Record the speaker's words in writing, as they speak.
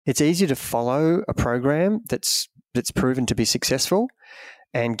it's easy to follow a program that's proven to be successful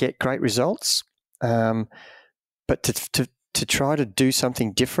and get great results. But to try to do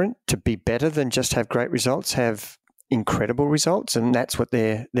something different, to be better than just have great results, have incredible results, and that's what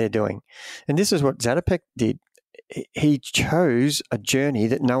they're doing. And this is what Zatopek did. He chose a journey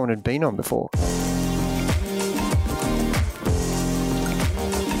that no one had been on before.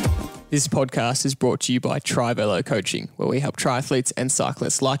 This podcast is brought to you by Trivelo Coaching, where we help triathletes and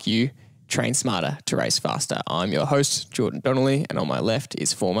cyclists like you train smarter to race faster. I'm your host, Jordan Donnelly, and on my left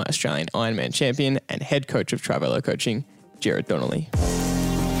is former Australian Ironman champion and head coach of Trivelo Coaching, Jared Donnelly.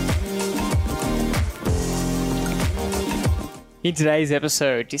 In today's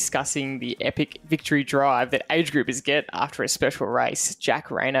episode, discussing the epic victory drive that age groupers get after a special race, Jack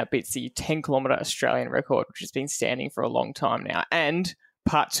Rayner beats the 10-kilometre Australian record, which has been standing for a long time now, and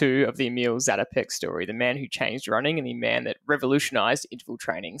part 2 of the Emil Zatopek story, the man who changed running and the man that revolutionised interval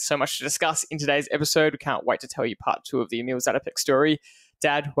training. So much to discuss in today's episode. We can't wait to tell you part 2 of the Emil Zatopek story.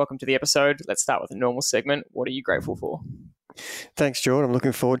 Dad, welcome to the episode. Let's start with a normal segment. What are you grateful for? Thanks, George. I'm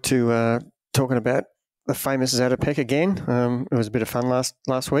looking forward to talking about the famous Zatopek again. It was a bit of fun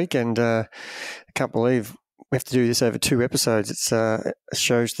last week, and I can't believe we have to do this over 2 episodes. It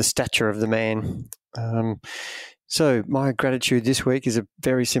shows the stature of the man. So my gratitude this week is a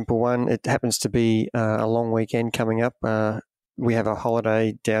very simple one. It happens to be a long weekend coming up. We have a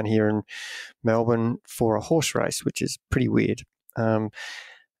holiday down here in Melbourne for a horse race, which is pretty weird.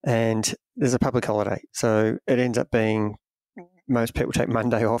 And there's a public holiday. So it ends up being most people take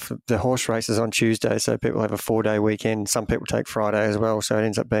Monday off. The horse race is on Tuesday, so people have a 4-day weekend. Some people take Friday as well. So it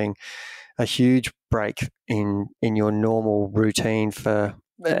ends up being a huge break in your normal routine for.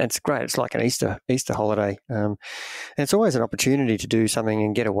 It's great. It's like an Easter holiday. And it's always an opportunity to do something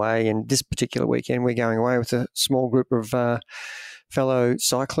and get away. And this particular weekend, we're going away with a small group of fellow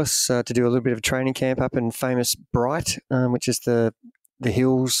cyclists to do a little bit of training camp up in famous Bright, which is the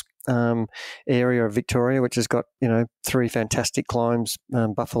hills area of Victoria, which has got 3 fantastic climbs,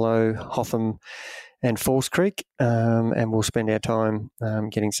 Buffalo, Hotham and Falls Creek, and we'll spend our time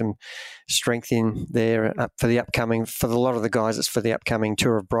getting some strength in there for a lot of the guys, it's for the upcoming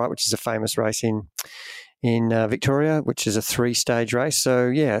Tour of Bright, which is a famous race in Victoria, which is a 3-stage race. So,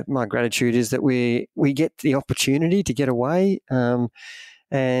 yeah, my gratitude is that we get the opportunity to get away and,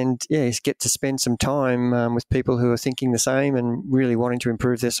 get to spend some time with people who are thinking the same and really wanting to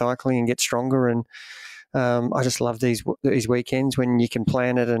improve their cycling and get stronger. And I just love these weekends when you can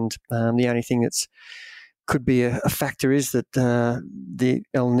plan it, and the only thing that's could be a factor is that the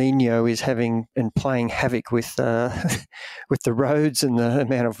El Nino is having and playing havoc with the roads and the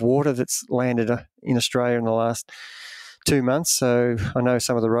amount of water that's landed in Australia in the last 2 months. So I know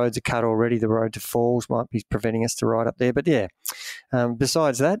some of the roads are cut already. The road to Falls might be preventing us to ride up there. But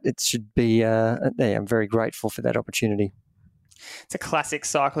besides that, it should be. I'm very grateful for that opportunity. It's a classic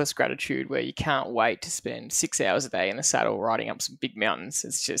cyclist gratitude where you can't wait to spend 6 hours a day in the saddle riding up some big mountains.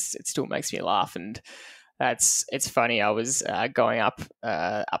 It still makes me laugh, and it's funny. I was going up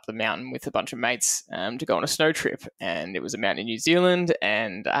the mountain with a bunch of mates to go on a snow trip, and it was a mountain in New Zealand,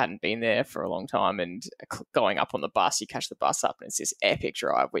 and I hadn't been there for a long time. And going up on the bus, you catch the bus up, and it's this epic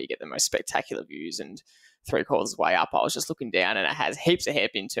drive where you get the most spectacular views. And 3/4 of the way up, I was just looking down, and it has heaps of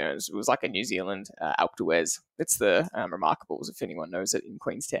hairpin turns. It was like a New Zealand Alpe d'Huez. It's the Remarkables, if anyone knows it, in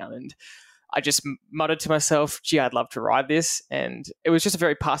Queenstown. And I just muttered to myself, gee, I'd love to ride this. And it was just a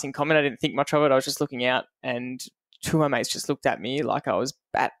very passing comment. I didn't think much of it. I was just looking out, and 2 of my mates just looked at me like I was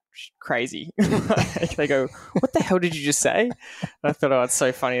bat crazy. They go, what the hell did you just say? And I thought, it's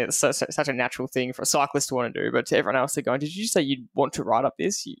so funny. It's such a natural thing for a cyclist to want to do. But to everyone else, they're going, did you say you'd want to ride up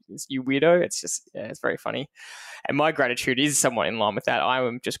this? You weirdo. It's just, it's very funny. And my gratitude is somewhat in line with that. I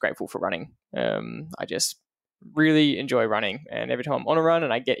am just grateful for running. I just really enjoy running, and every time I'm on a run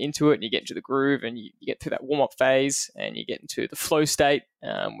and I get into it and you get into the groove and you get through that warm-up phase and you get into the flow state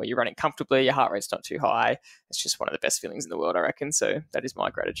where you're running comfortably, your heart rate's not too high. It's just one of the best feelings in the world, I reckon. So that is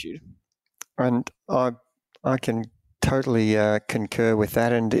my gratitude. And I can totally concur with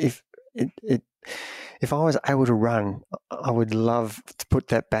that. And if I was able to run, I would love to put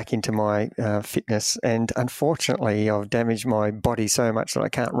that back into my fitness. And unfortunately, I've damaged my body so much that I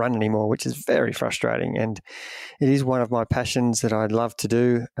can't run anymore, which is very frustrating. And it is one of my passions that I'd love to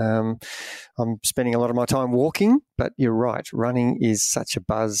do. I'm spending a lot of my time walking, but you're right, running is such a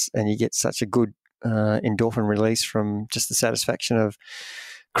buzz, and you get such a good endorphin release from just the satisfaction of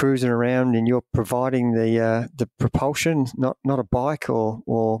cruising around, and you're providing the propulsion, not a bike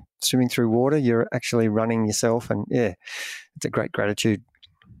or swimming through water. You're actually running yourself, and it's a great gratitude.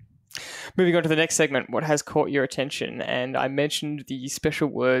 Moving on to the next segment, what has caught your attention? And I mentioned the special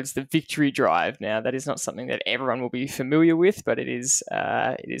words, the victory drive. Now, that is not something that everyone will be familiar with, but it is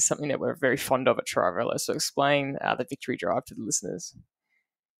something that we're very fond of at Trivelo. So explain the victory drive to the listeners.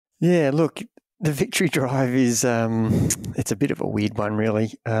 Yeah, look, the victory drive is it's a bit of a weird one,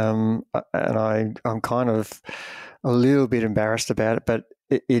 really, and I'm kind of a little bit embarrassed about it, but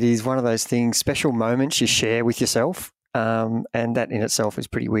it is one of those things, special moments you share with yourself. And that in itself is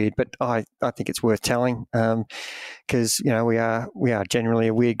pretty weird, but I think it's worth telling because we are generally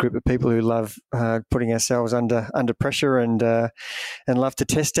a weird group of people who love putting ourselves under pressure and love to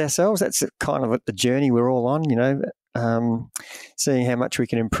test ourselves. That's kind of the journey we're all on, seeing how much we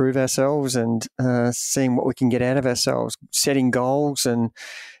can improve ourselves and seeing what we can get out of ourselves, setting goals and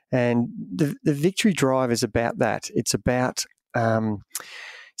the victory drive is about that. It's about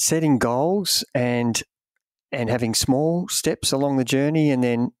setting goals and having small steps along the journey and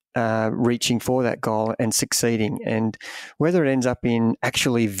then reaching for that goal and succeeding. And whether it ends up in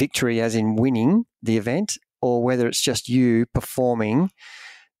actually victory as in winning the event or whether it's just you performing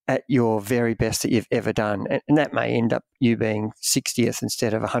at your very best that you've ever done. And that may end up you being 60th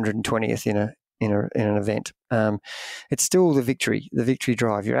instead of 120th in an event. It's still the victory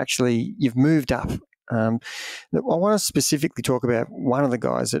drive. You've moved up. I want to specifically talk about one of the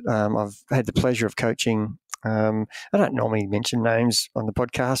guys that I've had the pleasure of coaching. I don't normally mention names on the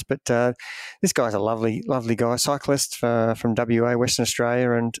podcast, but this guy's a lovely, lovely guy, cyclist from WA, Western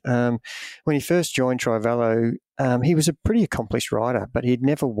Australia. And when he first joined Trivelo, he was a pretty accomplished rider, but he'd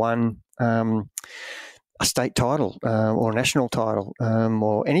never won a state title or a national title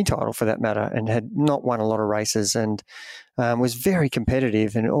or any title for that matter, and had not won a lot of races and was very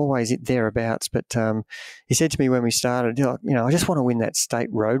competitive and always thereabouts. But he said to me when we started, I just want to win that state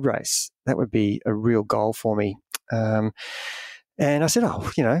road race. That would be a real goal for me. And I said,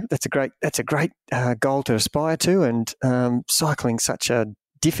 that's a great goal to aspire to. And cycling's such a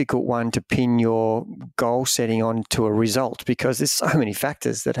difficult one to pin your goal setting on to a result because there's so many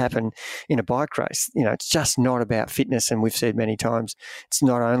factors that happen in a bike race. It's just not about fitness. And we've said many times, it's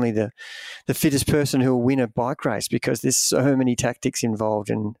not only the fittest person who will win a bike race because there's so many tactics involved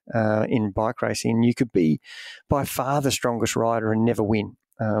in bike racing. You could be by far the strongest rider and never win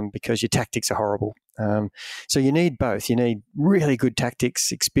because your tactics are horrible. So you need both. You need really good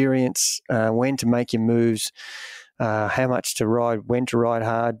tactics, experience, when to make your moves, how much to ride, when to ride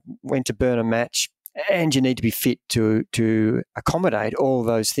hard, when to burn a match, and you need to be fit to accommodate all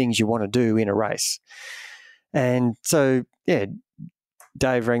those things you want to do in a race. And so,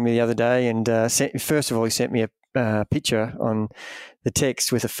 Dave rang me the other day and first of all, he sent me a picture on the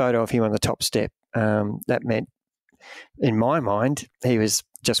text with a photo of him on the top step. That meant, in my mind, he was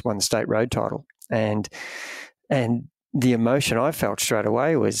just won the state road title. And the emotion I felt straight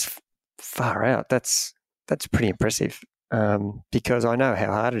away was far out. That's pretty impressive because I know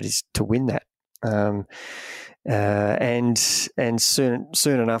how hard it is to win that. And soon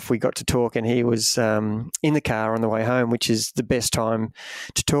enough we got to talk, and he was in the car on the way home, which is the best time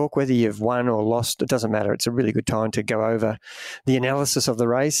to talk. Whether you've won or lost, it doesn't matter. It's a really good time to go over the analysis of the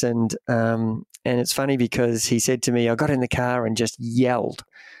race. And it's funny because he said to me, I got in the car and just yelled.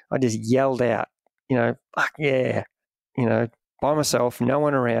 I just yelled out, fuck yeah, by myself, no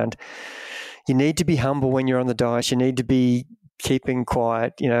one around. You need to be humble when you're on the dice. You need to be keeping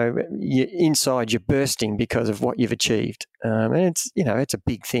quiet. Inside you're bursting because of what you've achieved. And it's a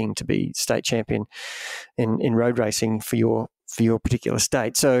big thing to be state champion in road racing for your particular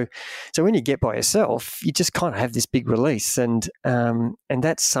state. So when you get by yourself, you just kind of have this big release, and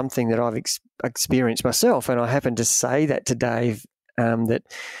that's something that I've experienced myself. And I happened to say that to Dave. That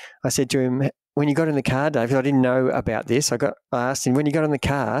I said to him, when you got in the car, Dave, I didn't know about this. I asked him, when you got in the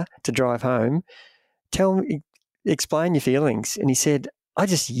car to drive home, explain your feelings. And he said, I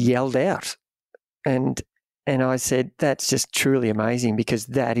just yelled out. And I said, that's just truly amazing because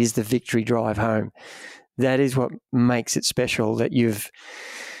that is the victory drive home. That is what makes it special, that you've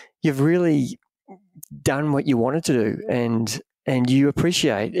really done what you wanted to do and you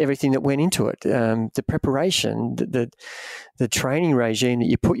appreciate everything that went into it, the preparation, the training regime that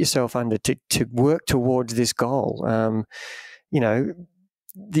you put yourself under to work towards this goal.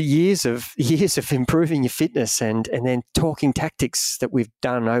 The years of improving your fitness and then talking tactics that we've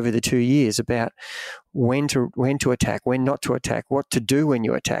done over the 2 years about when to attack, when not to attack, what to do when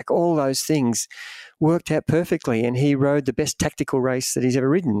you attack, all those things worked out perfectly. And he rode the best tactical race that he's ever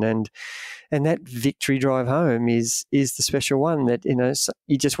ridden. And that victory drive home is the special one that,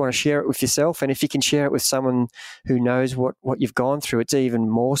 you just want to share it with yourself. And if you can share it with someone who knows what you've gone through, it's even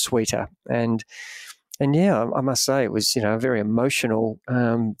more sweeter. And yeah, I must say it was, a very emotional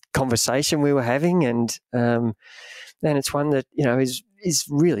conversation we were having, and it's one that is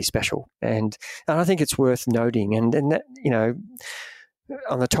really special, and I think it's worth noting, and that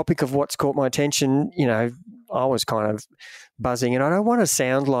on the topic of what's caught my attention, I was kind of buzzing, and I don't want to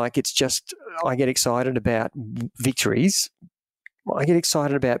sound like it's just I get excited about victories. I get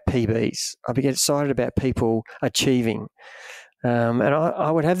excited about PBs. I get excited about people achieving. And I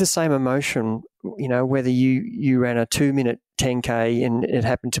would have the same emotion, whether you ran a 2-minute 10K and it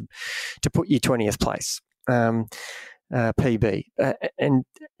happened to put you 20th place. PB, and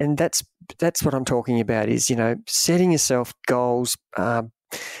that's what I'm talking about. Is setting yourself goals,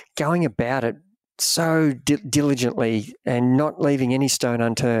 going about it so diligently, and not leaving any stone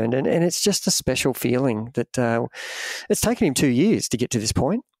unturned. And it's just a special feeling that it's taken him 2 years to get to this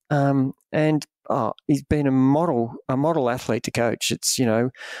point. And he's been a model athlete to coach. It's,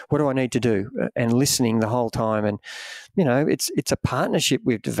 what do I need to do? And listening the whole time. And, it's a partnership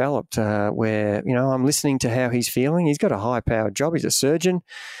we've developed where, I'm listening to how he's feeling. He's got a high-powered job. He's a surgeon.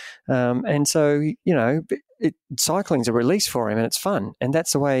 And so, cycling's a release for him, and it's fun. And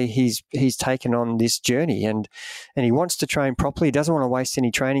that's the way he's taken on this journey. And he wants to train properly. He doesn't want to waste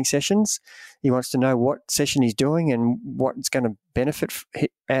any training sessions. He wants to know what session he's doing and what's going to benefit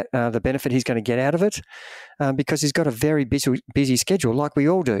the benefit he's going to get out of it, because he's got a very busy schedule, like we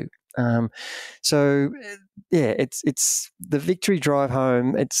all do. So yeah, it's the victory drive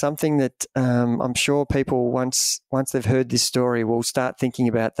home. It's something that I'm sure people once they've heard this story will start thinking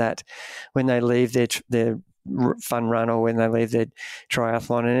about that when they leave their fun run or when they leave their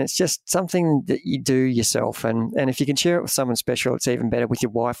triathlon. And it's just something that you do yourself. And if you can share it with someone special, it's even better, with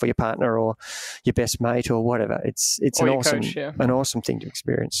your wife or your partner or your best mate or whatever. It's an awesome coach, yeah. An awesome thing to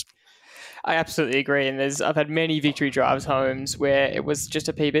experience. I absolutely agree, and I've had many victory drives homes where it was just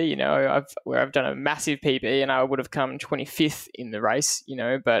a PB. I've done a massive PB and I would have come 25th in the race.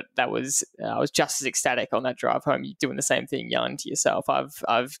 But I was just as ecstatic on that drive home. You're doing the same thing, yelling to yourself.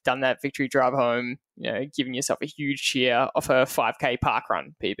 I've done that victory drive home. Giving yourself a huge cheer off a 5K park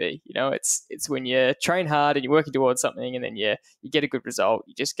run PB. It's when you train hard and you're working towards something, and then you get a good result.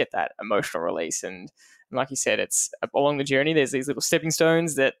 You just get that emotional release. And like you said, it's along the journey, there's these little stepping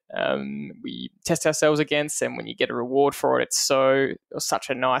stones that we test ourselves against. And when you get a reward for it, it's such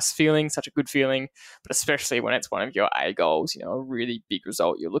a nice feeling, such a good feeling. But especially when it's one of your A goals, a really big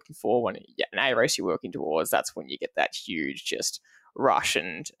result you're looking for, when an A race you're working towards, that's when you get that huge just rush.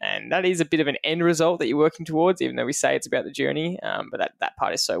 And that is a bit of an end result that you're working towards, even though we say it's about the journey. But that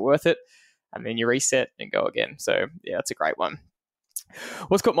part is so worth it. And then you reset and go again. So yeah, that's a great one.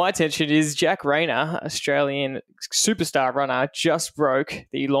 What's got my attention is Jack Rayner, Australian superstar runner, just broke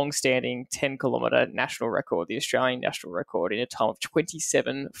the long-standing 10-kilometre national record, the Australian national record, in a time of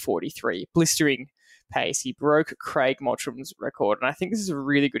 27:43, blistering pace. He broke Craig Mottram's record, and I think this is a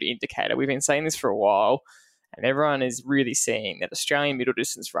really good indicator. We've been saying this for a while, and everyone is really seeing that Australian middle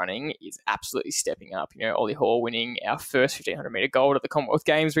distance running is absolutely stepping up. Ollie Hoare winning our first 1,500-metre gold at the Commonwealth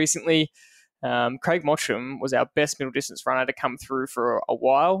Games recently. Craig Mottram was our best middle distance runner to come through for a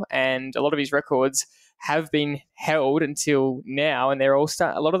while, and a lot of his records have been held until now, and a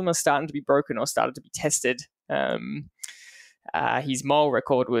lot of them are starting to be broken or started to be tested. His mile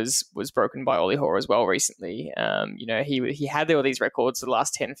record was broken by Ollie Hoare as well recently. He had all these records for the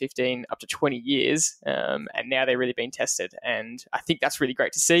last 10, 15, up to 20 years, and now they're really being tested, and I think that's really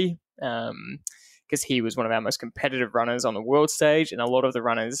great to see. Because he was one of our most competitive runners on the world stage, and a lot of the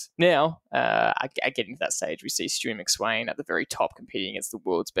runners now are getting to that stage. We see Stewie McSweyn at the very top competing against the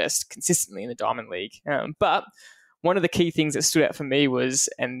world's best consistently in the Diamond League. But one of the key things that stood out for me was,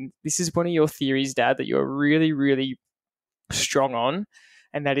 and this is one of your theories, Dad, that you're really, really strong on,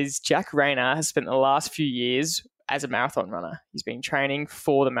 and that is Jack Rayner has spent the last few years as a marathon runner. He's been training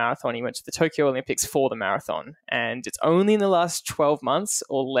for the marathon. He went to the Tokyo Olympics for the marathon, and it's only in the last 12 months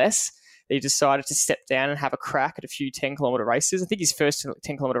or less he decided to step down and have a crack at a few 10-kilometre races. I think his first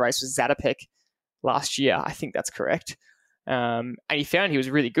 10-kilometre race was Zatopek last year. I think that's correct. And he found he was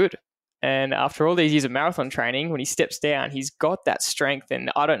really good. And after all these years of marathon training, when he steps down, he's got that strength.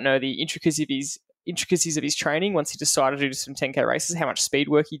 And I don't know the intricacies of his training once he decided to do some 10K races, how much speed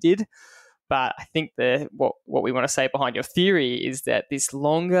work he did. But I think what we want to say behind your theory is that this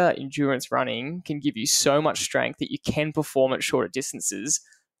longer endurance running can give you so much strength that you can perform at shorter distances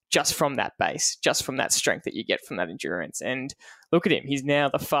just from that base, just from that strength that you get from that endurance. And look at him. He's now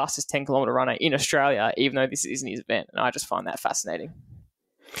the fastest 10-kilometre runner in Australia, even though this isn't his event. And I just find that fascinating.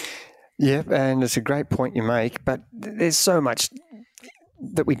 Yeah, and it's a great point you make, but there's so much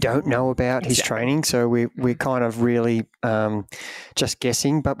that we don't know about his training. So we're kind of really just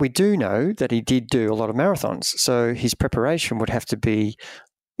guessing, but we do know that he did do a lot of marathons. So his preparation would have to be,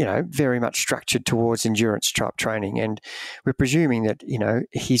 very much structured towards endurance type training. And we're presuming that,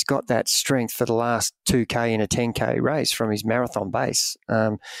 he's got that strength for the last 2K in a 10K race from his marathon base.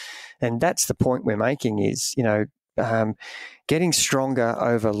 And that's the point we're making is, getting stronger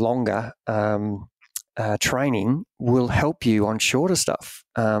over longer training will help you on shorter stuff.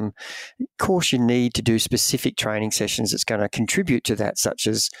 Of course, you need to do specific training sessions that's going to contribute to that, such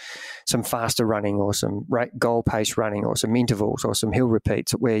as some faster running or some goal pace running or some intervals or some hill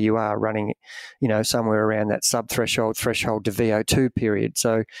repeats where you are running, somewhere around that threshold to VO2 period.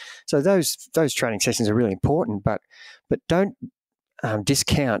 So those training sessions are really important, but don't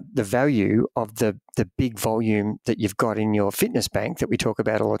discount the value of the big volume that you've got in your fitness bank that we talk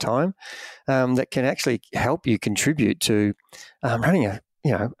about all the time, that can actually help you contribute to running an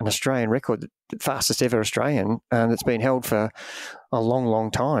Australian record, the fastest ever Australian, that's been held for a long,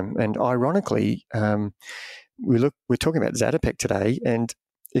 long time. And ironically, we're talking about Zatopek today, and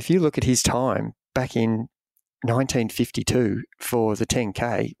if you look at his time back in 1952 for the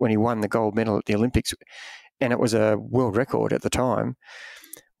 10K when he won the gold medal at the Olympics, and it was a world record at the time,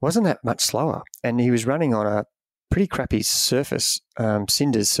 wasn't that much slower. And he was running on a pretty crappy surface,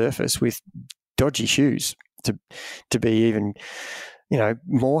 Cinders surface, with dodgy shoes to be even,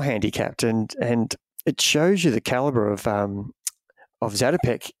 more handicapped. And it shows you the caliber of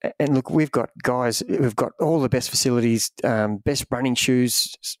Zatopek. And look, we've got guys who've got all the best facilities, best running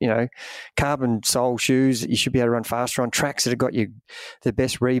shoes, carbon sole shoes that you should be able to run faster on, tracks that have got you the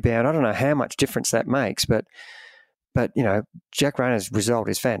best rebound. I don't know how much difference that makes, but Jack Rayner's result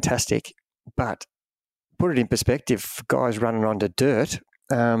is fantastic. But put it in perspective, for guys running onto dirt,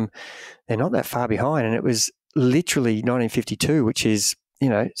 they're not that far behind. And it was literally 1952, which is,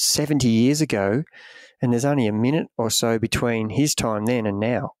 70 years ago. And there's only a minute or so between his time then and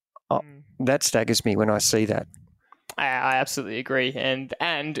now. That staggers me when I see that. I absolutely agree. And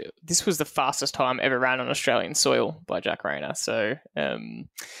this was the fastest time ever ran on Australian soil by Jack Rayner. So,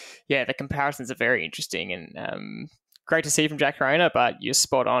 the comparisons are very interesting and great to see from Jack Rayner, but you're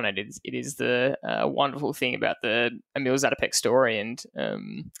spot on. It is the wonderful thing about the Emil Zatopek story and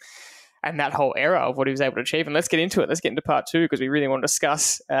that whole era of what he was able to achieve. And let's get into it. Let's get into part two, because we really want to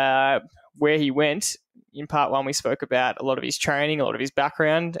discuss where he went. In part one, we spoke about a lot of his training, a lot of his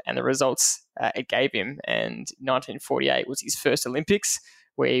background, and the results it gave him. And 1948 was his first Olympics,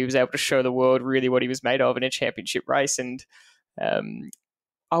 where he was able to show the world really what he was made of in a championship race. And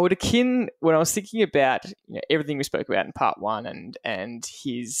I would akin, when I was thinking about everything we spoke about in part one and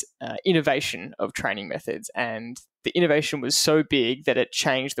his innovation of training methods, and the innovation was so big that it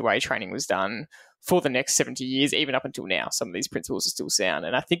changed the way training was done for the next 70 years, even up until now. Some of these principles are still sound.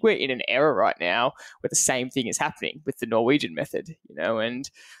 And I think we're in an era right now where the same thing is happening with the Norwegian method, and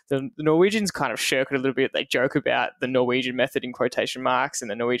the Norwegians kind of shirk it a little bit. They joke about the Norwegian method in quotation marks and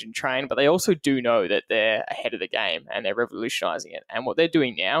the Norwegian train, but they also do know that they're ahead of the game and they're revolutionizing it. And what they're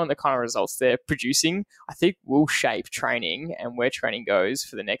doing now and the kind of results they're producing, I think will shape training and where training goes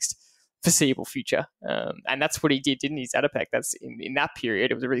for the next foreseeable future. And that's what he did, didn't he, Zatopek? That's in that period.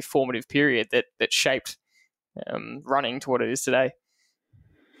 It was a really formative period that shaped running to what it is today.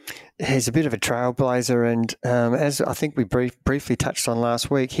 He's a bit of a trailblazer, and as I think we briefly touched on last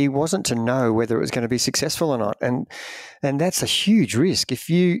week, he wasn't to know whether it was going to be successful or not, and that's a huge risk. If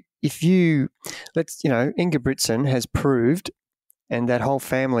you Ingebrigtsen has proved, and that whole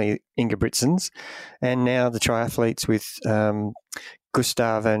family Ingebrigtsens, and now the triathletes with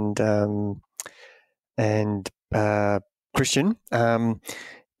Gustav and Christian,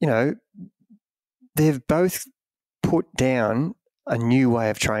 they've both put down a new way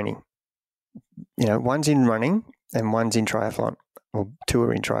of training. One's in running and one's in triathlon, or two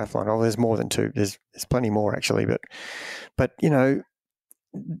are in triathlon. Oh, there's more than two. There's plenty more actually, but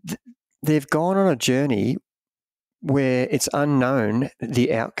they've gone on a journey where it's unknown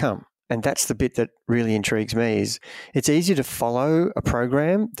the outcome. And that's the bit that really intrigues me. Is it's easy to follow a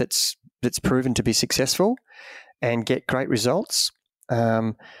program that's proven to be successful and get great results,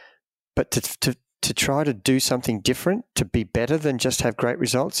 but to try to do something different, to be better than just have great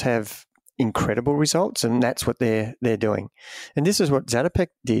results, have incredible results, and that's what they're doing. And this is what Zatopek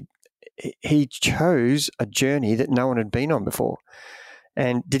did. He chose a journey that no one had been on before.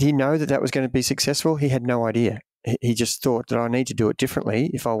 And did he know that was going to be successful? He had no idea. He just thought that I need to do it differently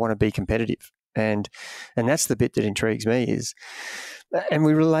if I want to be competitive. And that's the bit that intrigues me is, and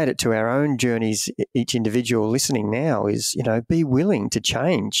we relate it to our own journeys, each individual listening now is, be willing to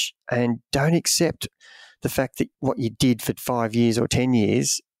change and don't accept the fact that what you did for 5 years or 10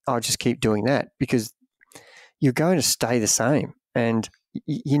 years, I'll just keep doing that, because you're going to stay the same. And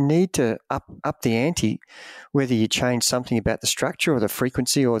you need to up the ante, whether you change something about the structure or the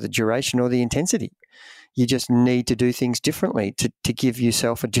frequency or the duration or the intensity. You just need to do things differently to give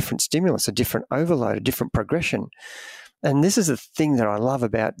yourself a different stimulus, a different overload, a different progression. And this is the thing that I love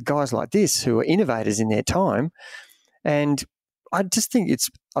about guys like this who are innovators in their time. And I just think it's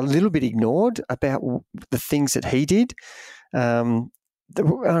a little bit ignored about the things that he did. And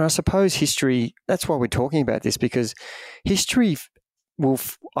I suppose history, that's why we're talking about this, because history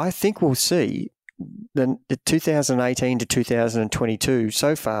I think we'll see the 2018 to 2022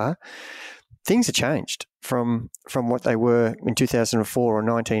 so far, things have changed from what they were in 2004 or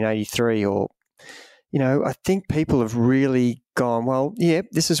 1983, or, I think people have really gone, well, yeah,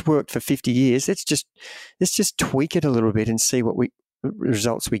 this has worked for 50 years. Let's just tweak it a little bit and see what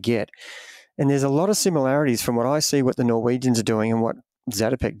results we get. And there's a lot of similarities from what I see, what the Norwegians are doing and what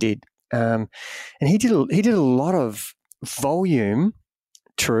Zatopek did. And he did a lot of volume,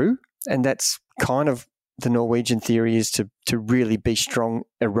 true, and that's kind of the Norwegian theory, is to really be strong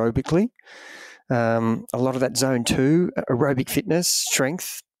aerobically. A lot of that zone 2, aerobic fitness,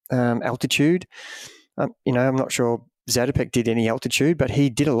 strength, altitude. I'm not sure Zatopek did any altitude, but he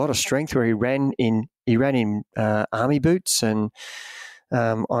did a lot of strength where he ran in army boots and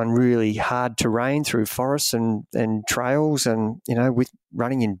on really hard terrain through forests and trails, and with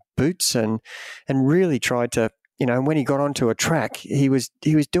running in boots, and really tried to, when he got onto a track, he was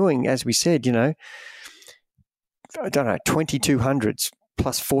doing, as we said, I don't know, 2200s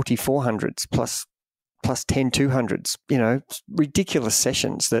plus 4400s plus 10 200s, ridiculous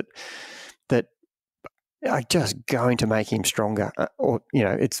sessions that are just going to make him stronger, or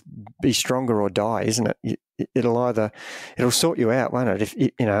it's be stronger or die, isn't it? It'll sort you out, won't it? If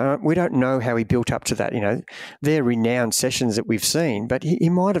we don't know how he built up to that. They're renowned sessions that we've seen, but he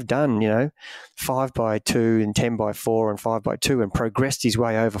might have done 5x2 and 10x4 and 5x2 and progressed his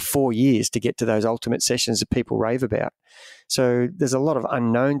way over 4 years to get to those ultimate sessions that people rave about. So there's a lot of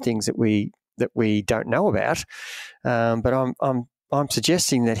unknown things that we don't know about, but I'm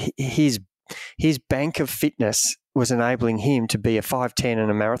suggesting that his bank of fitness was enabling him to be a 5:10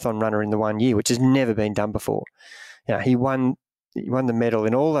 and a marathon runner in the 1 year, which has never been done before. He won the medal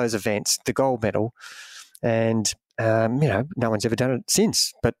in all those events, the gold medal, and no one's ever done it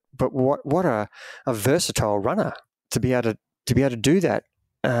since. But what a versatile runner to be able to do that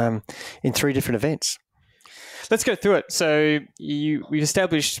in 3 different events. Let's go through it. So we've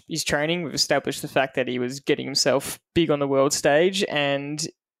established his training. We've established the fact that he was getting himself big on the world stage, and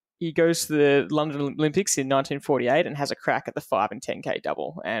he goes to the London Olympics in 1948 and has a crack at the 5 and 10K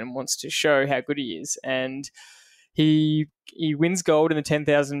double and wants to show how good he is. And he wins gold in the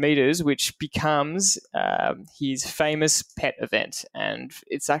 10,000 meters, which becomes his famous pet event. And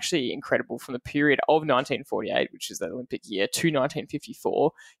it's actually incredible. From the period of 1948, which is the Olympic year, to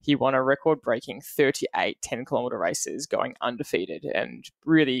 1954, he won a record-breaking 38 10-kilometer races, going undefeated, and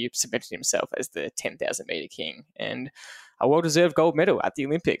really cemented himself as the 10,000 meter king. And a well-deserved gold medal at the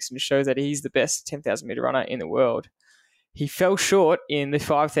Olympics, and shows that he's the best 10,000 meter runner in the world. He fell short in the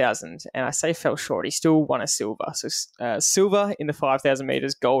 5,000, and I say fell short, he still won a silver. So silver in the 5,000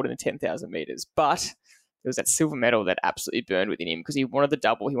 meters, gold in the 10,000 meters. But it was that silver medal that absolutely burned within him, because he wanted the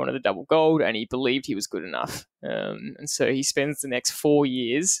double gold, and he believed he was good enough. And so he spends the next 4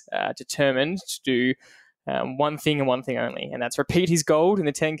 years determined to do one thing and one thing only, and that's repeat his gold in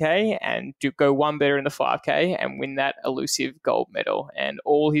the 10K and go one better in the 5K and win that elusive gold medal. And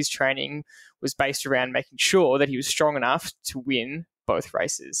all his training was based around making sure that he was strong enough to win both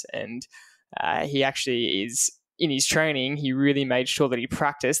races. And he actually is, in his training, he really made sure that he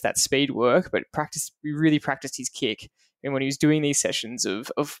practiced that speed work, but he really practiced his kick. And when he was doing these sessions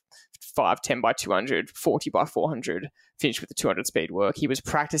of 5, 10 by 200, 40 by 400, finished with the 200 speed work, he was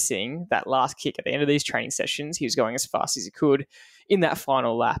practicing that last kick at the end of these training sessions. He was going as fast as he could in that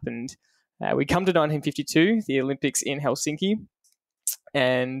final lap. And we come to 1952, the Olympics in Helsinki,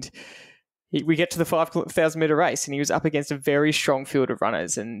 and we get to the 5,000 meter race, and he was up against a very strong field of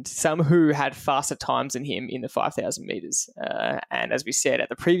runners, and some who had faster times than him in the 5,000 meters. And as we said at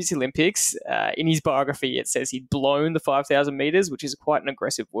the previous Olympics, in his biography, it says he'd blown the 5,000 meters, which is quite an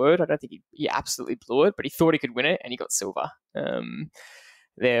aggressive word. I don't think he absolutely blew it, but he thought he could win it, and he got silver.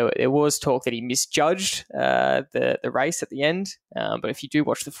 There was talk that he misjudged the race at the end, but if you do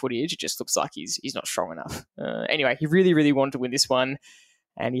watch the footage, it just looks like he's not strong enough. Anyway, he really, really wanted to win this one.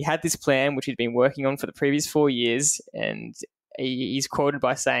 And he had this plan, which he'd been working on for the previous 4 years. And he's quoted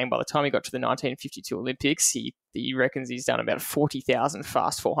by saying by the time he got to the 1952 Olympics, he reckons he's done about 40,000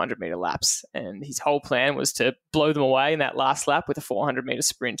 fast 400-meter laps. And his whole plan was to blow them away in that last lap with a 400-meter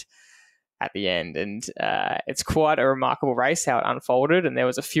sprint at the end. And it's quite a remarkable race how it unfolded. And there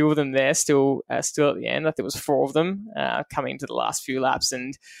was a few of them there still at the end. I think it was 4 of them coming into the last few laps.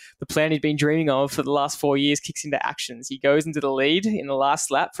 And the plan he'd been dreaming of for the last 4 years kicks into actions. He goes into the lead in the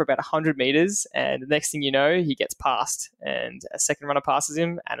last lap for about 100 meters. And the next thing you know, he gets passed. And a second runner passes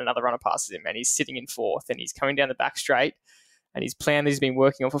him and another runner passes him. And he's sitting in 4th and he's coming down the back straight. And his plan that he's been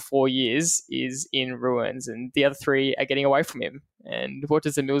working on for 4 years is in ruins, and the other 3 are getting away from him. And what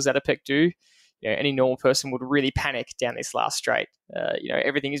does Emil Zatopek do? Any normal person would really panic down this last straight.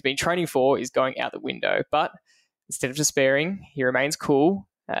 Everything he's been training for is going out the window. But instead of despairing, he remains cool.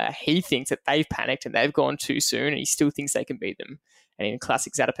 He thinks that they've panicked and they've gone too soon, and he still thinks they can beat them. And in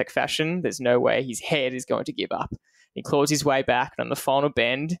classic Zatopek fashion, there's no way his head is going to give up. He claws his way back, and on the final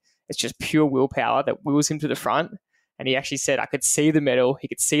bend, it's just pure willpower that wills him to the front. And he actually said, I could see the medal. He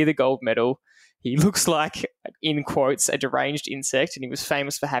could see the gold medal. He looks like, in quotes, a deranged insect. And he was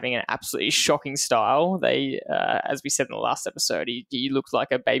famous for having an absolutely shocking style. As we said in the last episode, he looked like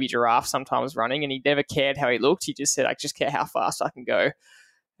a baby giraffe sometimes running. And he never cared how he looked. He just said, I just care how fast I can go.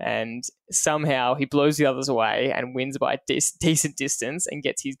 And somehow he blows the others away and wins by a decent distance and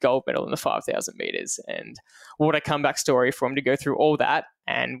gets his gold medal in the 5,000 meters. And what a comeback story for him to go through all that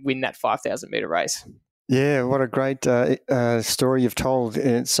and win that 5,000 meter race. Yeah, what a great story you've told.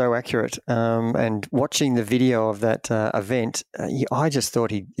 It's so accurate. And watching the video of that event, I just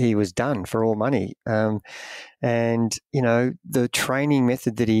thought he was done for all money. And, the training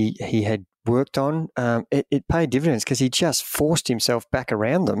method that he had worked on, it paid dividends because he just forced himself back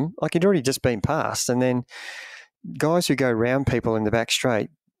around them. Like he'd already just been passed. And then guys who go round people in the back straight,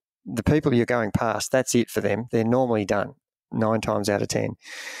 the people you're going past, that's it for them. They're normally done 9 times out of 10.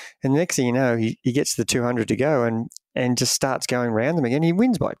 And the next thing you know, he gets the 200 to go and just starts going around them again. He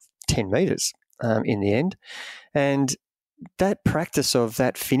wins by 10 metres in the end. And that practice of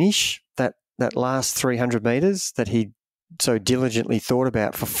that finish, that last 300 metres that he so diligently thought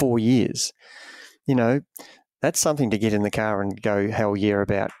about for 4 years, that's something to get in the car and go hell yeah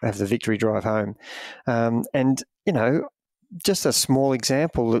about, have the victory drive home. Just a small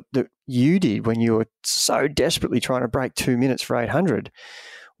example that you did when you were so desperately trying to break 2 minutes for 800.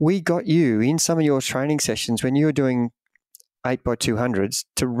 We got you in some of your training sessions when you were doing 8x200s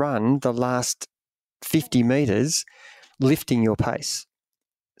to run the last 50 metres lifting your pace.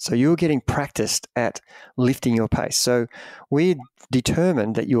 So you were getting practiced at lifting your pace. So we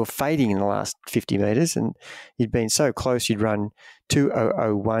determined that you were fading in the last 50 metres and you'd been so close you'd run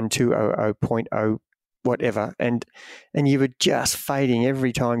 2001, 200.0 whatever, and you were just fading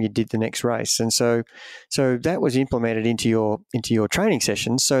every time you did the next race. And so that was implemented into your training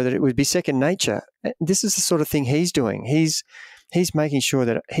sessions so that it would be second nature. This is the sort of thing he's doing. He's making sure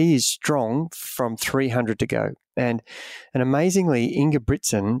that he is strong from 300 to go. And amazingly,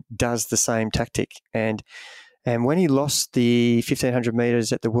 Ingebrigtsen does the same tactic. And when he lost the 1,500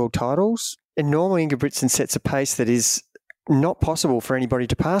 metres at the World Titles, and normally Ingebrigtsen sets a pace that is not possible for anybody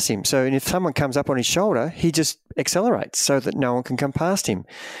to pass him. So if someone comes up on his shoulder, he just accelerates so that no one can come past him.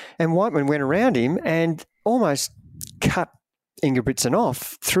 And Whiteman went around him and almost cut Ingebrigtsen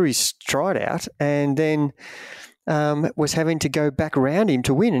off, threw his stride out, and then was having to go back around him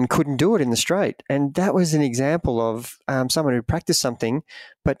to win and couldn't do it in the straight. And that was an example of someone who practiced something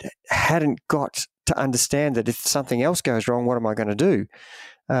but hadn't got to understand that if something else goes wrong, what am I going to do?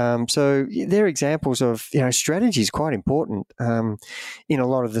 So they're examples of, strategy is quite important in a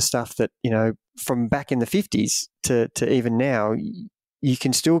lot of the stuff that, from back in the 50s to even now. You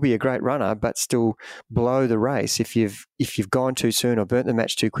can still be a great runner, but still blow the race if you've gone too soon or burnt the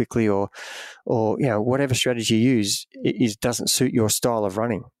match too quickly, or whatever strategy you use doesn't suit your style of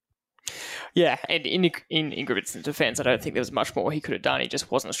running. Yeah, and in Ingebrigtsen's defence, I don't think there was much more he could have done. He just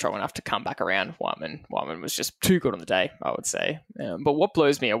wasn't strong enough to come back around Whiteman. Whiteman was just too good on the day, I would say. But what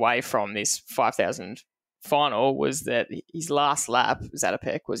blows me away from this 5,000 final was that his last lap,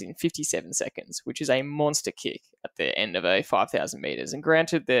 Zatopek, was in 57 seconds, which is a monster kick at the end of a 5,000 metres. And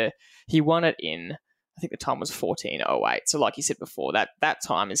granted, he won it in, I think the time was 14:08. So like you said before, that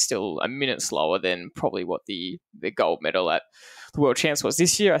time is still a minute slower than probably what the gold medal at the World Champs was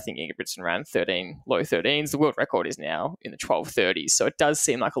this year. I think Ingebrigtsen ran low 13s. The world record is now in the 12:30s. So it does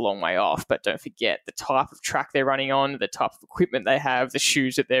seem like a long way off, but don't forget the type of track they're running on, the type of equipment they have, the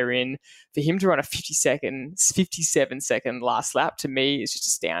shoes that they're in. For him to run a 57-second last lap, to me, is just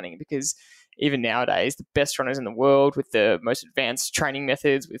astounding, because even nowadays, the best runners in the world with the most advanced training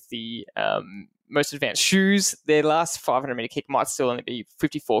methods, with the most advanced shoes. Their last 500 meter kick might still only be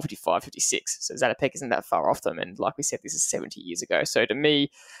 54, 55, 56. So Zatopek isn't that far off them. And like we said, this is 70 years ago. So to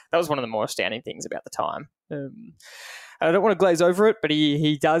me, that was one of the more astounding things about the time. I don't want to glaze over it, but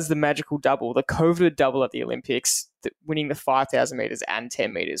he does the magical double, the coveted double at the Olympics, winning the 5,000 meters and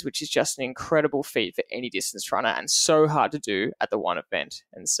 10 meters, which is just an incredible feat for any distance runner and so hard to do at the one event.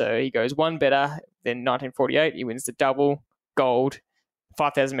 And so he goes one better than 1948. He wins the double, gold,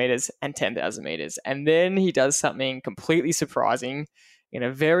 5,000 meters and 10,000 meters. And then he does something completely surprising in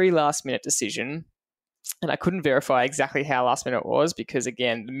a very last minute decision. And I couldn't verify exactly how last minute it was because,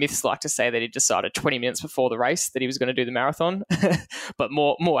 again, the myths like to say that he decided 20 minutes before the race that he was going to do the marathon. But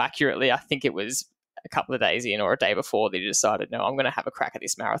more accurately, I think it was a couple of days in or a day before that he decided, no, I'm going to have a crack at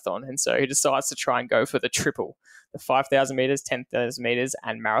this marathon. And so he decides to try and go for the triple, the 5,000 meters, 10,000 meters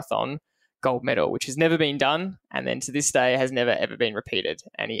and marathon gold medal, which has never been done. And then to this day has never, ever been repeated.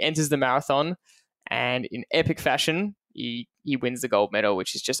 And he enters the marathon and in epic fashion, he wins the gold medal,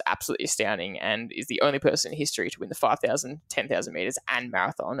 which is just absolutely astounding and is the only person in history to win the 5,000, 10,000 meters and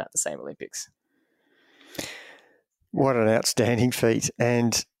marathon at the same Olympics. What an outstanding feat.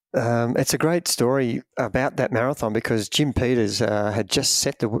 And it's a great story about that marathon because Jim Peters had just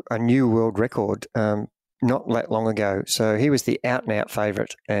set a new world record not that long ago. So he was the out-and-out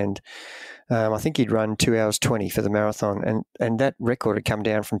favourite. And I think he'd run 2 hours 20 for the marathon. And that record had come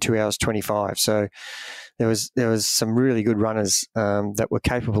down from 2 hours 25. So there was some really good runners that were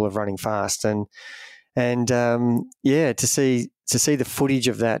capable of running fast. And to see the footage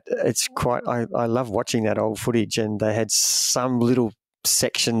of that, it's quite, I love watching that old footage. And they had some little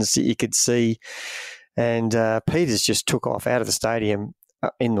sections that you could see. And Peters just took off out of the stadium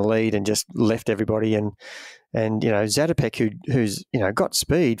in the lead and just left everybody. And Zatopek, who's got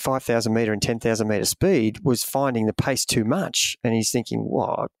speed, 5,000 meter and 10,000 meter speed, was finding the pace too much, and he's thinking,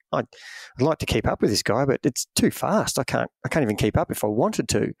 "Well, I'd like to keep up with this guy, but it's too fast. I can't even keep up if I wanted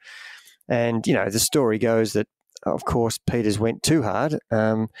to." And the story goes that, of course, Peters went too hard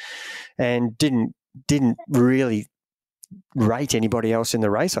and didn't really rate anybody else in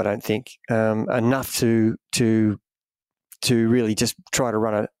the race. I don't think enough to really just try to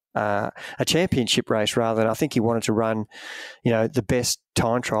run a championship race rather than, I think he wanted to run, the best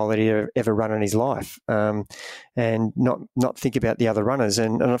time trial that he'd ever run in his life, and not think about the other runners.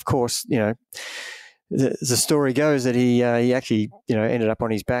 And of course, the story goes that he actually, ended up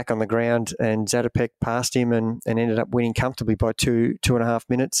on his back on the ground, and Zatopek passed him and ended up winning comfortably by 2.5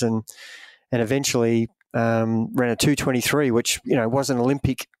 minutes, and eventually ran a 2:23, which was an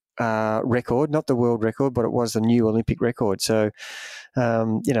Olympic record, not the world record, but it was the new Olympic record. So,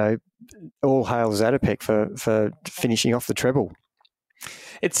 all hail Zatopek for finishing off the treble.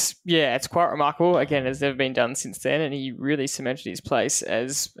 It's quite remarkable. Again, it's never been done since then, and he really cemented his place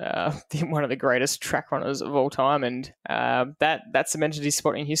as one of the greatest track runners of all time, and that cemented his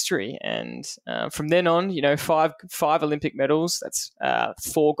spot in history. And from then on, five Olympic medals. That's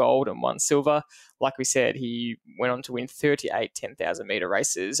 4 gold and 1 silver. Like we said, he went on to win 38 10,000 meter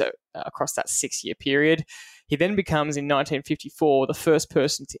races across that 6-year period. He then becomes, in 1954, the first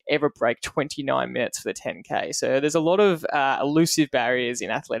person to ever break 29 minutes for the 10K. So there's a lot of elusive barriers in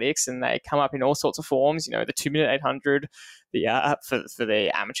athletics, and they come up in all sorts of forms. The 2-minute 800, for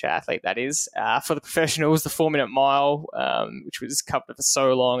the amateur athlete, that is. For the professionals, the 4-minute mile, which was covered for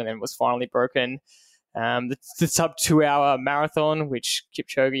so long and then was finally broken. The sub 2-hour marathon, which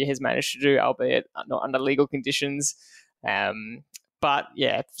Kipchoge has managed to do, albeit not under legal conditions. But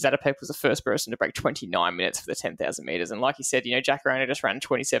yeah, Zatopek was the first person to break 29 minutes for the 10,000 meters. And like you said, Jack Rayner just ran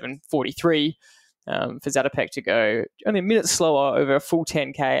 27:43. For Zatopek to go only a minute slower over a full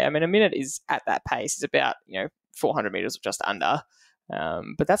 10K. I mean, a minute is at that pace is about 400 meters or just under.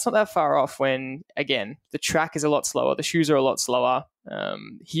 But that's not that far off when, again, the track is a lot slower. The shoes are a lot slower.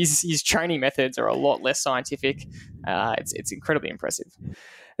 His training methods are a lot less scientific. It's incredibly impressive.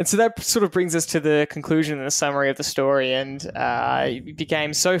 And so that sort of brings us to the conclusion and the summary of the story. And it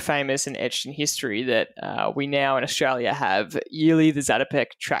became so famous and etched in history that we now in Australia have yearly the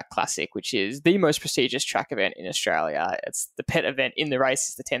Zatopek Track Classic, which is the most prestigious track event in Australia. It's the pet event in the race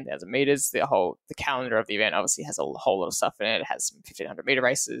is the 10,000 meters. The calendar of the event obviously has a whole lot of stuff in it. It has some 1,500 meter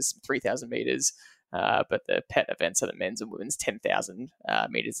races, some 3,000 meters. But the pet events are the men's and women's 10,000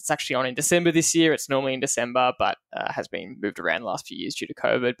 meters. It's actually on in December this year. It's normally in December, but has been moved around the last few years due to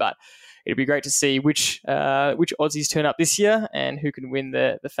COVID. But it'll be great to see which Aussies turn up this year and who can win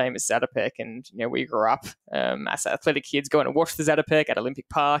the famous Zatopek. And we grew up as athletic kids going to watch the Zatopek at Olympic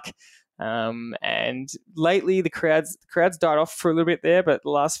Park. And lately, the crowds died off for a little bit there, but the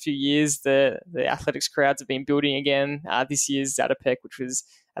last few years, the athletics crowds have been building again. This year's Zatopek, which was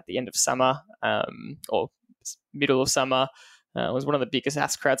at the end of summer or middle of summer, was one of the biggest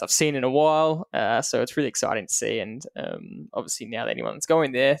ass crowds I've seen in a while. So it's really exciting to see. And obviously now that anyone that's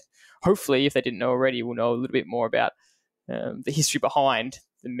going there, hopefully, if they didn't know already, will know a little bit more about the history behind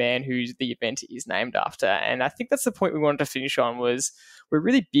the man who the event is named after. And I think that's the point we wanted to finish on. Was we're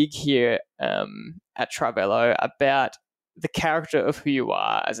really big here at Trivelo about the character of who you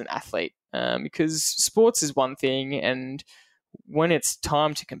are as an athlete, because sports is one thing, and when it's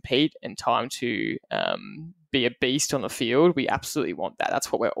time to compete and time to be a beast on the field, we absolutely want that.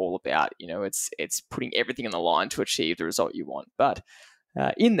 That's what we're all about. It's putting everything on the line to achieve the result you want. But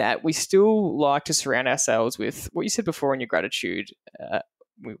in that, we still like to surround ourselves with what you said before in your gratitude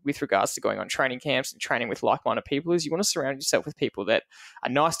with regards to going on training camps and training with like-minded people, is you want to surround yourself with people that are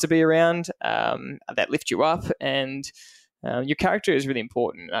nice to be around, that lift you up, and your character is really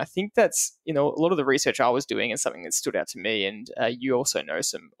important. And I think that's, a lot of the research I was doing and something that stood out to me, and you also know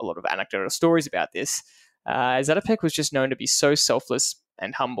a lot of anecdotal stories about this. Zatopek was just known to be so selfless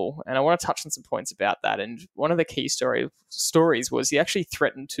and humble, and I want to touch on some points about that. And one of the key stories was he actually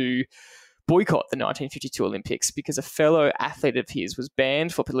threatened to boycott the 1952 Olympics because a fellow athlete of his was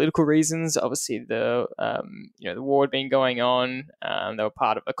banned for political reasons. Obviously, the war had been going on. They were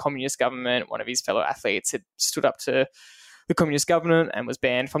part of a communist government. One of his fellow athletes had stood up to the communist government and was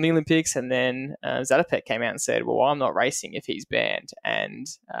banned from the Olympics. And then Zatopek came out and said, well, I'm not racing if he's banned. And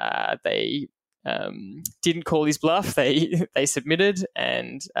they didn't call his bluff. They submitted,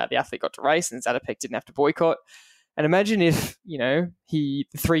 and the athlete got to race, and Zatopek didn't have to boycott. And imagine if, the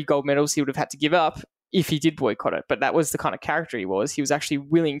 3 gold medals he would have had to give up if he did boycott it. But that was the kind of character he was. He was actually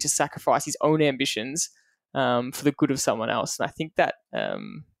willing to sacrifice his own ambitions for the good of someone else. And I think that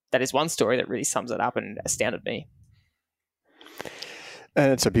that is one story that really sums it up and astounded me.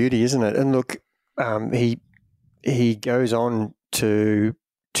 And it's a beauty, isn't it? And look, he goes on to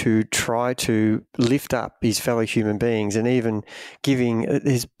try to lift up his fellow human beings, and even giving,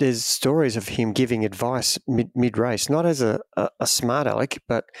 there's stories of him giving advice mid-race, not as a smart aleck,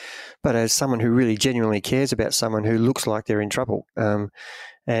 but as someone who really genuinely cares about someone who looks like they're in trouble.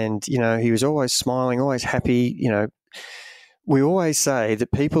 And, he was always smiling, always happy. We always say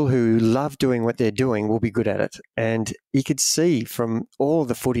that people who love doing what they're doing will be good at it. And you could see from all of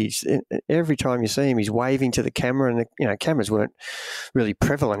the footage, every time you see him, he's waving to the camera, and cameras weren't really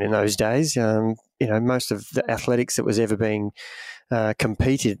prevalent in those days. Most of the athletics that was ever being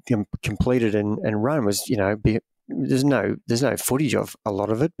completed and run was, there's no footage of a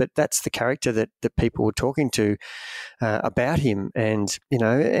lot of it, but that's the character that people were talking to about him. And,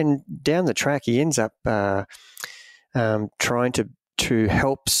 and down the track, he ends up trying to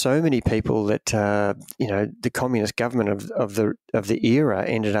help so many people that the communist government of the era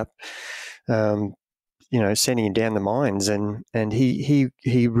ended up sending him down the mines, and he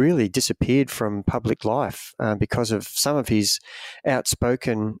really disappeared from public life because of some of his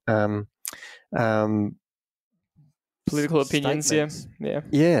outspoken political opinions,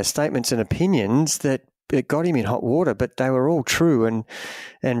 statements and opinions that it got him in hot water, but they were all true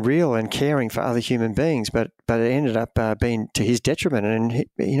and real and caring for other human beings. But it ended up being to his detriment, and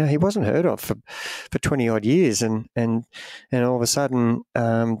he wasn't heard of for 20 odd years, and all of a sudden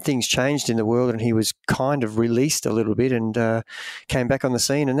things changed in the world, and he was kind of released a little bit and came back on the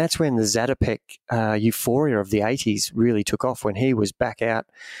scene, and that's when the Zatopek euphoria of the 80s really took off, when he was back out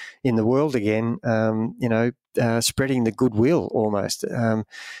in the world again. Spreading the goodwill almost.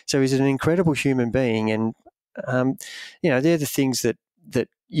 So he's an incredible human being, and they're the things that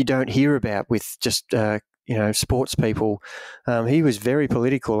you don't hear about with just sports people. He was very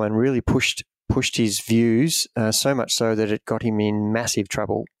political and really pushed his views so much so that it got him in massive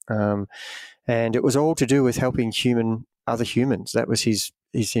trouble. And it was all to do with helping other humans. That was his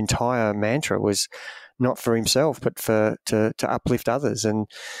entire mantra, was not for himself but to uplift others. And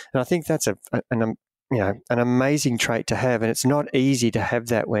I think that's an amazing trait to have, and it's not easy to have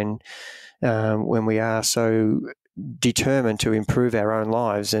that when we are so determined to improve our own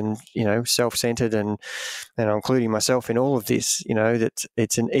lives and self-centered, and including myself in all of this. That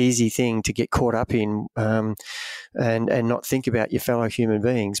it's an easy thing to get caught up in and not think about your fellow human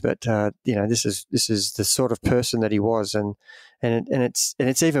beings. But this is the sort of person that he was, and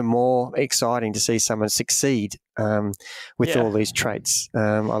it's even more exciting to see someone succeed with all these traits.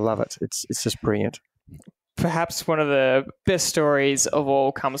 I love it. It's just brilliant. Perhaps one of the best stories of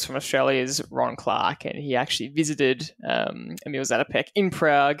all comes from Australia's Ron Clark, and he actually visited Emil Zatopek in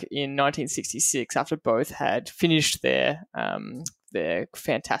Prague in 1966 after both had finished their their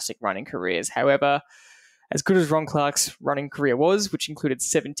fantastic running careers. However, as good as Ron Clarke's running career was, which included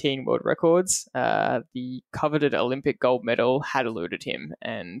 17 world records, the coveted Olympic gold medal had eluded him.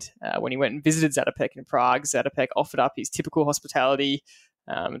 And when he went and visited Zatopek in Prague, Zatopek offered up his typical hospitality.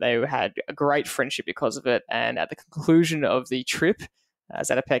 They had a great friendship because of it. And at the conclusion of the trip,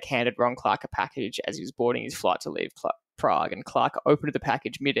 Zatopek handed Ron Clarke a package as he was boarding his flight to leave Prague. And Clarke opened the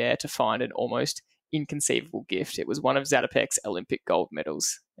package midair to find an almost inconceivable gift. It was one of Zatopek's Olympic gold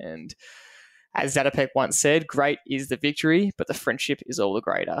medals. And as Zatopek once said, great is the victory, but the friendship is all the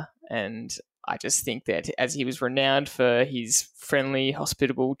greater. And I just think that as he was renowned for his friendly,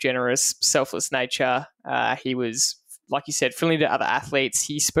 hospitable, generous, selfless nature, he was, like you said, friendly to other athletes.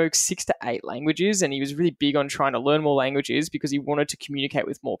 He spoke 6 to 8 languages, and he was really big on trying to learn more languages because he wanted to communicate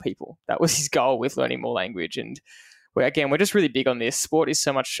with more people. That was his goal with learning more language. And we're just really big on this. Sport is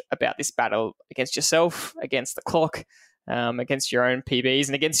so much about this battle against yourself, against the clock, against your own PBs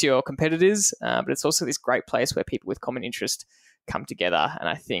and against your competitors. But it's also this great place where people with common interest come together. And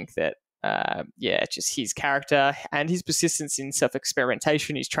I think that, just his character and his persistence in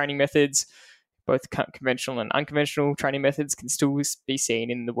self-experimentation, his training methods, both conventional and unconventional training methods, can still be seen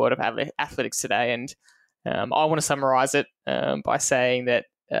in the world of athletics today. And I want to summarize it by saying that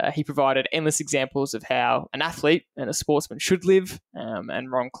he provided endless examples of how an athlete and a sportsman should live.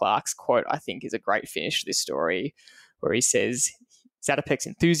 And Ron Clarke's quote, I think, is a great finish to this story, where he says, Zatopek's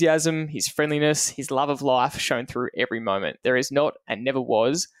enthusiasm, his friendliness, his love of life shone through every moment. There is not and never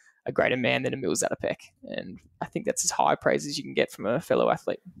was a greater man than Emil Zatopek. And I think that's as high praise as you can get from a fellow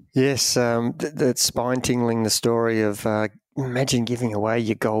athlete. Yes, that's spine-tingling, the story of imagine giving away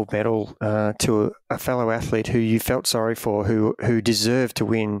your gold medal to a fellow athlete who you felt sorry for, who deserved to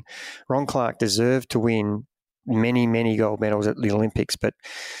win. Ron Clarke deserved to win many, many gold medals at the Olympics, but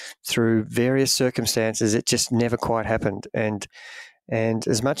through various circumstances, it just never quite happened. And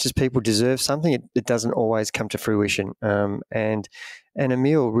as much as people deserve something, it doesn't always come to fruition. And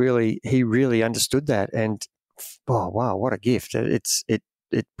Emil really understood that. And oh wow, what a gift!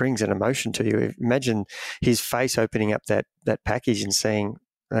 It brings an emotion to you. Imagine his face opening up that package and seeing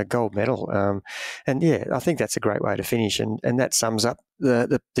a gold medal. And yeah, I think that's a great way to finish. And that sums up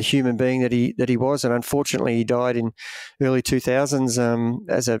the human being that he was. And unfortunately, he died in early 2000s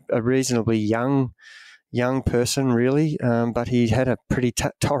as a reasonably young person, really. But he had a pretty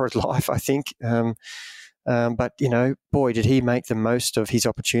torrid life, I think. But boy, did he make the most of his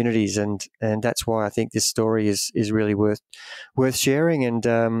opportunities, and that's why I think this story is really worth sharing,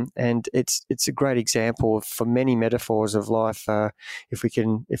 and it's a great example for many metaphors of life. If we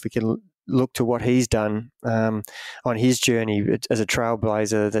can look to what he's done on his journey as a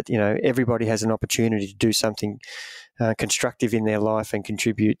trailblazer, that everybody has an opportunity to do something constructive in their life and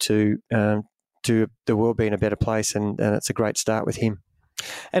contribute to the world being a better place, and it's a great start with him.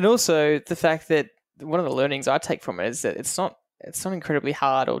 And also the fact that one of the learnings I take from it is that it's not incredibly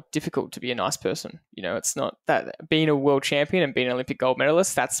hard or difficult to be a nice person. It's not that being a world champion and being an Olympic gold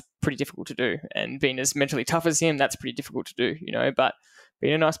medalist, that's pretty difficult to do. And being as mentally tough as him, that's pretty difficult to do, but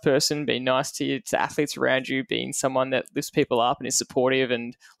being a nice person, being nice to athletes around you, being someone that lifts people up and is supportive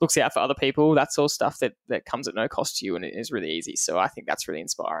and looks out for other people, that's all stuff that comes at no cost to you, and it is really easy. So I think that's really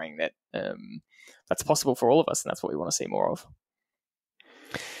inspiring that that's possible for all of us, and that's what we want to see more of.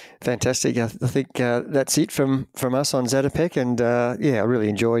 Fantastic. I think that's it from us on Zatopek. And I really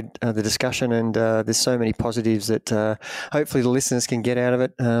enjoyed the discussion, and there's so many positives that hopefully the listeners can get out of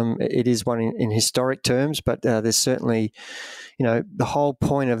it. It is one in historic terms, but there's certainly, the whole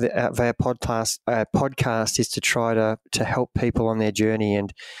point of our podcast is to try to help people on their journey.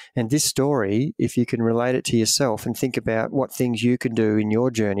 And this story, if you can relate it to yourself and think about what things you can do in your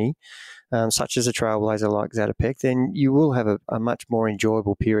journey, such as a trailblazer like Zatopek, then you will have a much more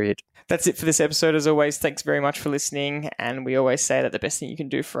enjoyable period. That's it for this episode. As always, thanks very much for listening. And we always say that the best thing you can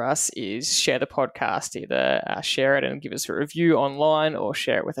do for us is share the podcast. Either share it and give us a review online, or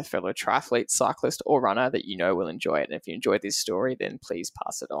share it with a fellow triathlete, cyclist, or runner that will enjoy it. And if you enjoyed this story, then please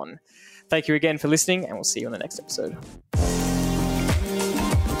pass it on. Thank you again for listening, and we'll see you on the next episode.